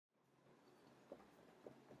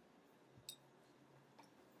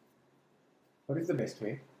What is the best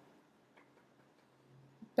way?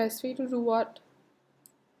 Best way to do what?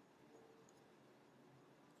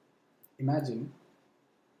 Imagine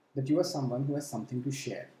that you are someone who has something to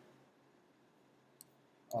share.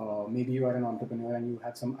 Maybe you are an entrepreneur and you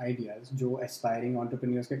have some ideas जो aspiring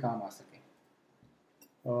entrepreneurs के काम आ सके.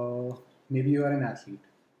 Maybe you are an athlete.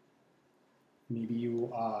 Maybe you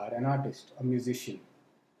are an artist, a musician,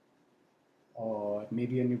 or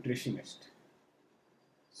maybe a nutritionist.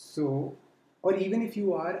 So, or even if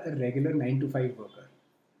you are a regular 9 to 5 worker,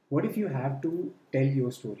 what if you have to tell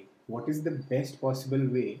your story? What is the best possible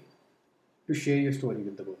way to share your story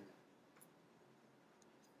with the world?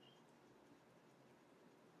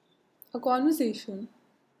 A conversation.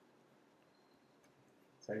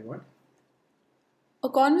 Sorry, what? A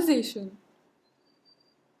conversation.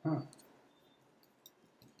 Huh.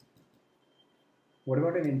 What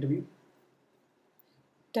about an interview?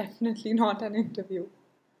 Definitely not an interview.